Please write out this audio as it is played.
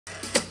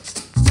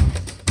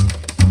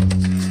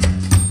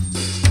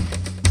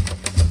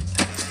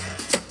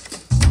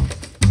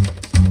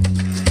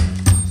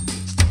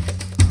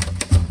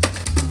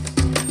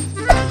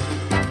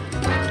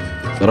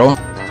Здорово.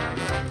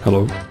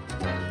 Hello.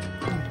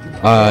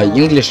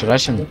 English,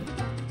 Russian.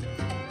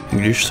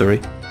 English, sorry.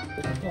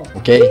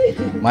 Okay.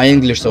 My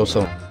English so.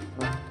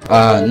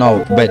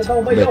 No, bad.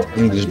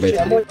 English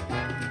bad.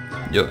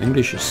 Your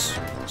English is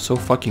so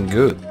fucking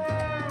good.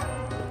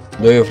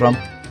 Where you from?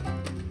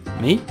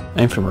 Me?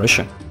 I'm from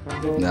Russia.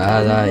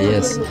 Да,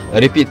 yes.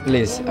 Repeat,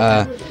 please.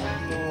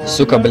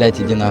 Сука,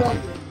 блять, иди нахуй.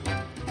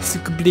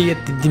 Сука,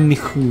 блядь, иди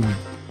нахуй.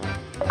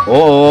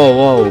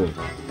 Oh.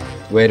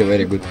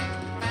 Very good.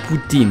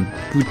 Putin.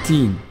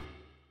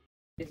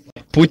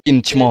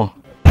 Putin чмо.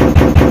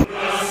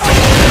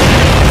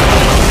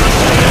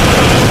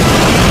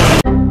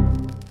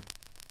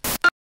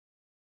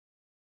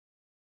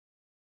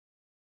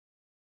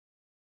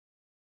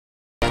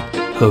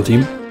 Hello,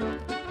 team.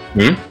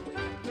 Hmm?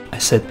 I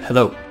said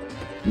hello.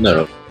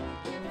 No.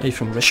 Are you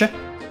from Russia?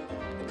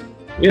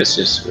 Yes,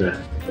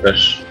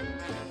 fresh.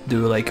 Do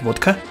you like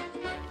vodka?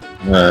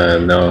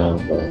 No.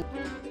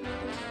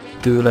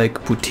 Do you like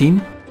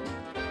Putin?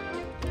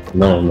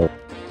 No.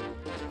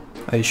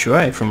 Are you sure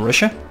I'm from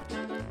Russia?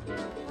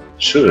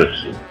 Sure.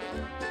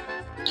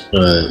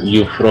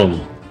 You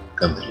from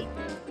country?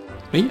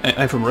 Me?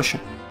 I'm from Russia.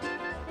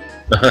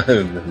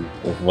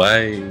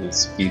 Why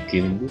speak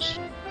English?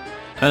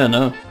 I don't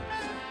know.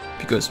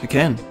 Because we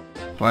can.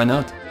 Why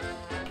not?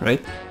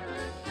 Right?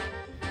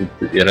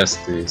 Раз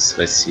ты с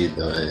России,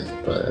 давай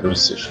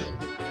по-русски.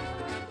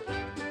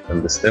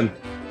 Understand?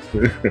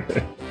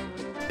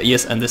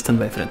 Yes, understand,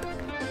 my friend.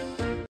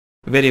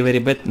 Very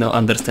bad, no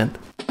understand.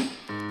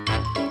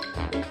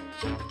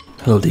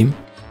 Hello, team.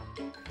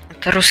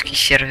 Это русский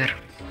сервер.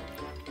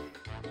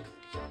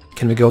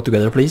 Can we go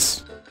together,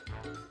 please?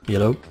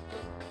 Yellow?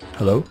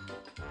 Hello?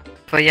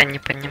 Твоя не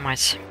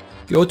понимать.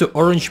 Go to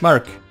orange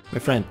mark, my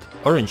friend.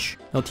 Orange,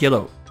 not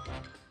yellow.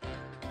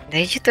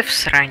 Да иди ты в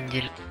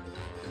срандель.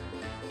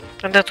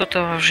 Тогда тут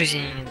в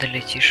жизни не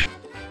долетишь.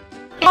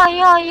 Are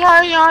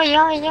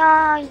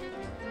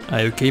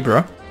you okay,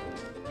 bro?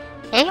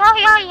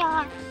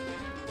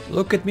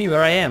 Look at me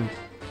where I am.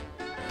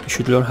 You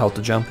should learn how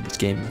to jump in this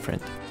game, my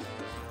friend.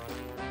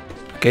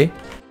 Okay?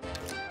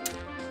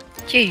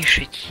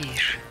 Тише.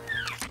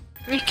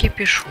 Не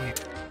кипишуй.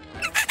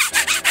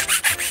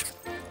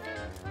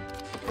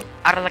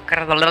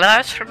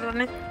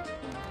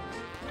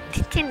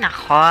 Иди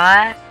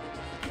нахуй.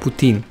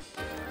 Putin.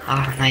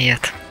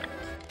 Говноед.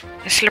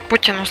 Если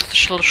Путин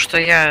услышал, что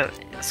я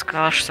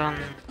сказал, что он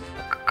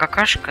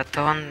какашка,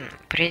 то он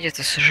приедет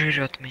и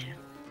сожрет меня.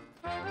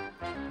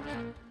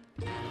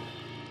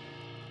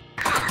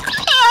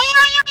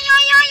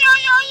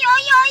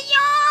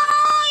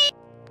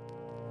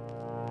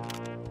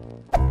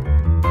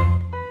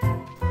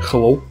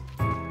 Hello.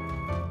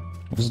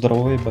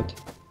 Здорово, ебать.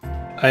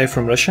 Are you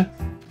from Russia?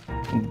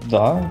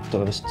 Да,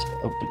 то есть,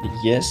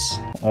 yes.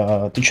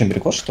 Ты что,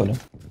 америкос, что ли?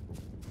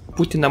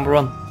 Putin number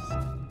one.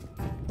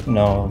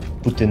 No,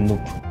 Путин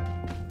нуб.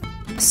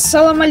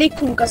 Ассалам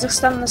алейкум,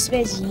 Казахстан на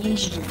связи,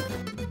 езжи.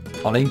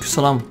 Алейкум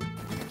салам.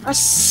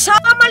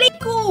 Ассалам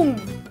алейкум!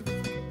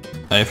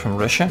 Are you from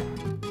Russia?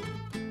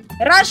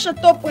 Russia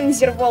top in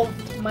the world,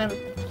 man.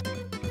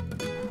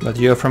 But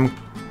you're from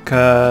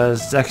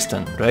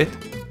Kazakhstan, right?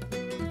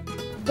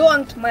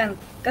 Don't, man.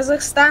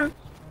 Казахстан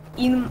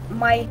in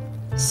my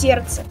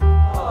сердце.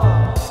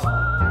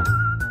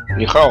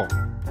 Нихао.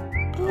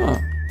 Oh,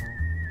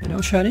 you know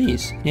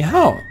Chinese. Ni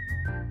hao.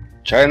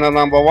 China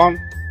number one.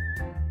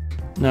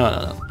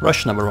 No.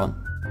 Russia number one.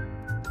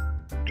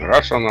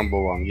 Russia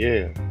number one.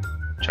 Yeah.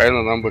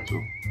 China number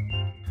two.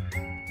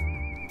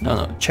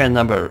 No. China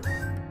number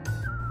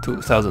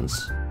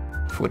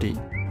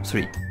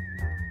 2043.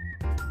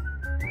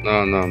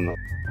 No.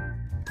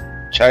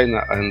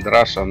 China and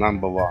Russia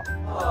number one.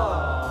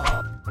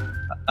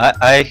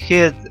 I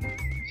hate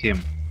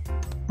him.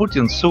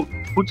 Putin,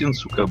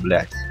 сука,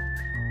 блядь.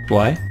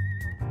 Why?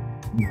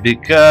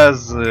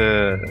 Because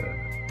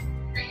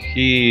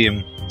he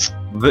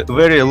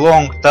very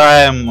long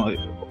time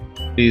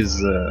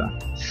is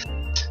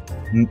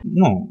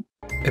no.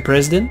 A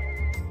president?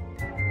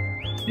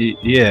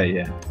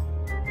 Yeah.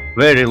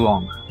 Very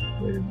long.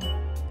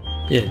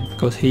 Yeah,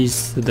 because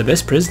he's the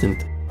best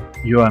president.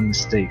 You are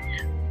mistake.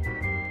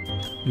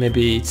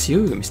 Maybe it's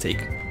you a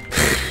mistake.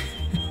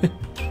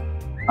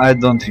 I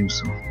don't think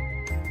so.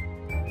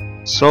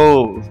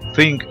 So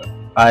think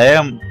I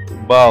am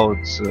about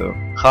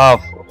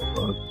half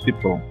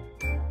people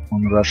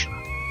on Russia.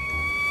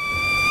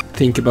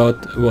 Think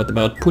about what?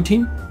 About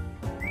Putin?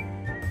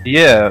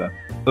 Yeah,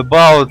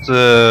 about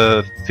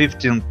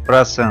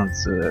 15%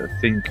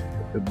 think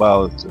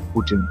about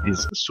Putin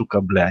is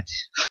сука,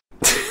 блядь.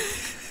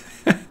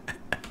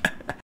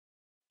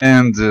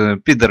 And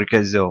пидор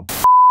козел.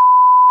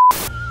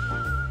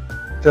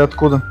 Ты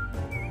откуда?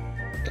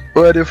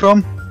 Where are you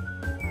from?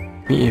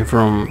 Me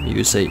from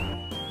USA.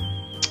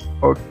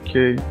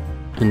 Okay,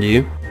 And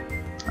you?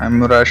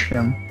 I'm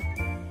Russian.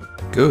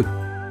 Good.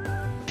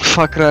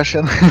 Fuck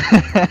Russian.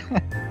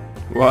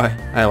 Why?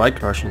 I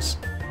like Russians.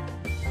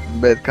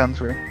 Bad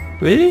country.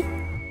 Really?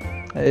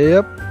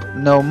 Yep.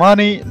 No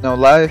money, no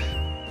life.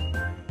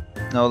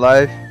 No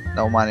life,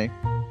 no money.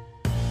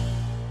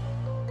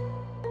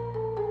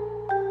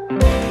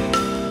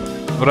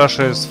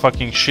 Russia is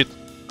fucking shit.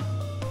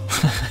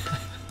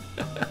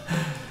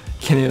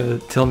 Can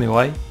you tell me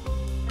why?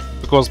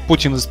 Because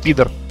Putin is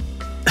Peter.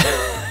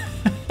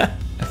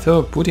 I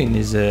thought Putin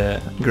is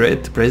a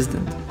great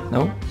president,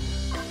 no?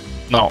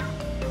 No.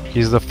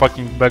 He's the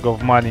fucking bag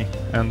of money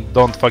and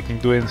don't fucking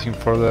do anything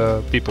for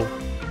the people.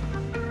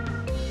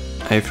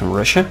 Are you from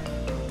Russia?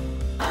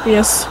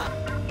 Yes.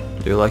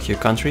 Do you like your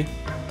country?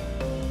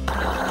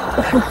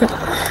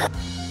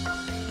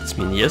 It's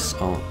mean yes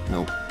or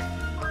no?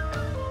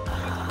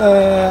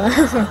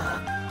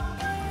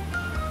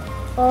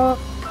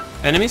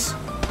 Enemies?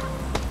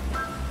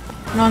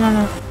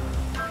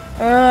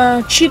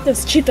 No.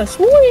 Cheaters.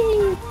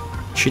 Whee!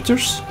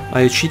 Cheaters?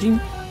 Are you cheating?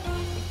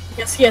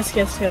 Yes.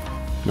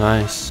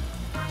 Nice.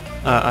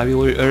 I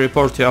will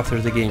report you after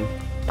the game.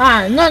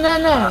 No.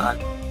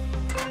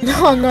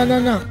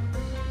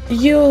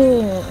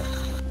 You...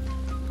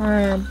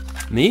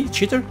 Me?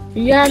 Cheater?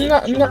 Yeah,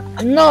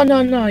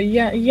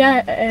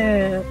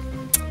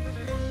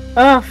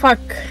 no. Fuck.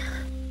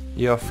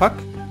 You a fuck?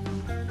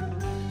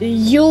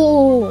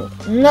 You...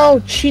 No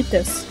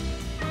cheaters.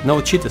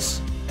 No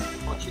cheaters.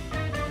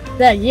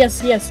 Да,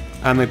 yes.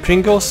 I'm a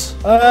Pringles?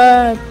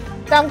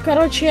 Там,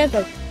 короче,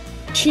 этот...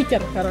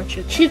 Читер,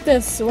 короче.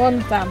 Cheaters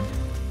вон там.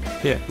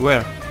 Yeah,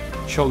 where?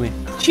 Show me.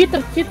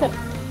 Читер.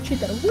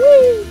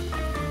 Whee!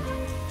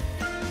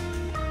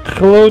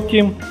 Hello,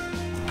 team.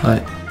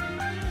 Hi.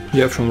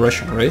 You're from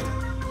Russia, right?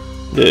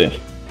 Yeah.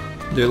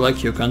 Do you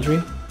like your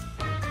country?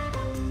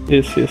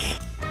 Yes.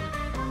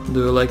 Do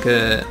you like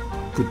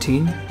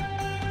Putin?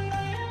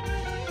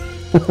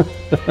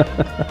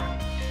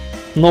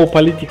 No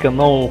политика,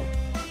 no.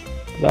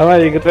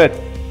 Давай играть.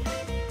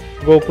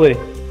 Go play.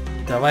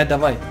 Давай.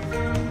 Давай.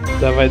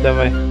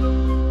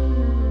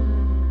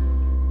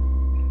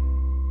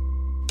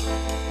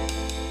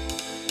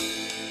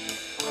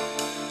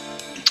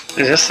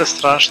 Если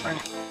страшно.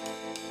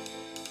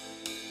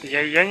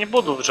 Я не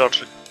буду в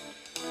Джорджии.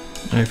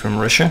 Are you from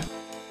Russia?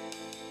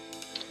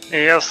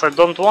 Yes, I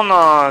don't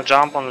wanna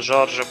jump on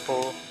Georgia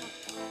pool.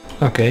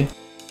 Okay.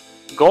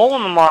 Go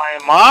on my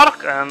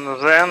mark and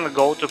then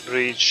go to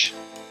bridge.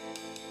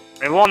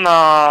 I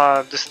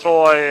wanna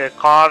destroy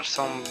cars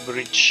on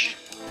bridge.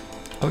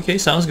 Okay,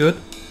 sounds good.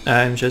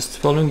 I'm just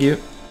following you.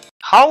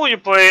 How you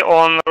play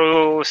on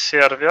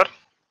server?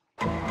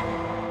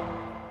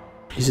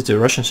 Is it a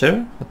Russian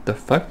server? What the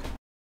fuck?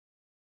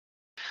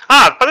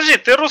 Подожди,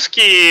 ты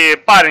русский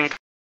парень.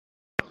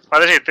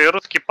 Подожди, ты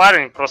русский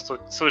парень, просто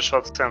слышу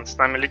акцент, с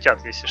нами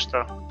летят, если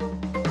что.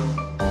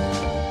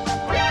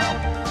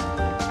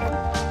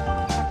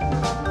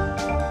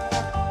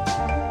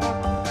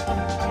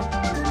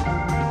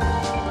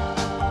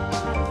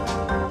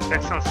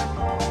 Акцент.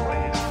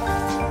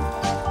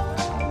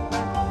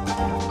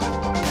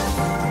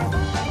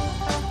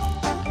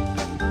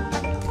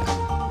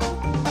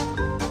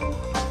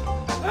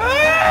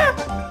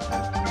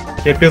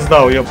 Я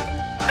пизда, уёб.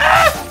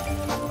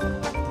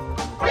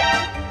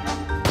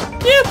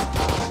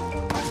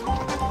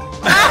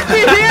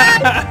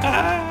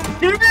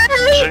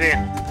 Живи.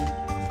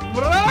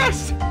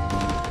 Мразь!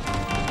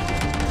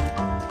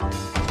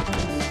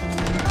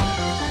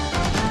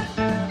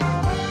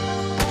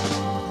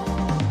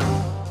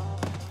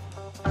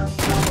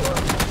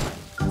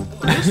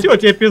 Все,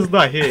 тебе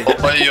пизда, гей.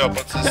 Долбоёб,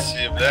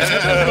 отсоси,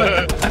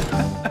 бля.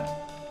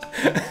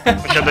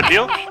 Ты что,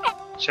 добил?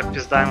 Сейчас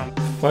пизда ему.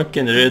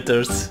 Fucking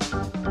retards.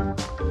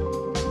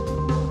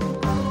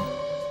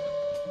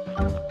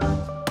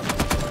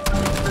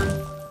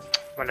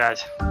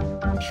 Блять.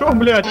 Шо,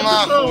 блядь?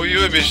 Нахуй,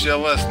 уёбище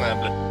лесное,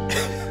 бля.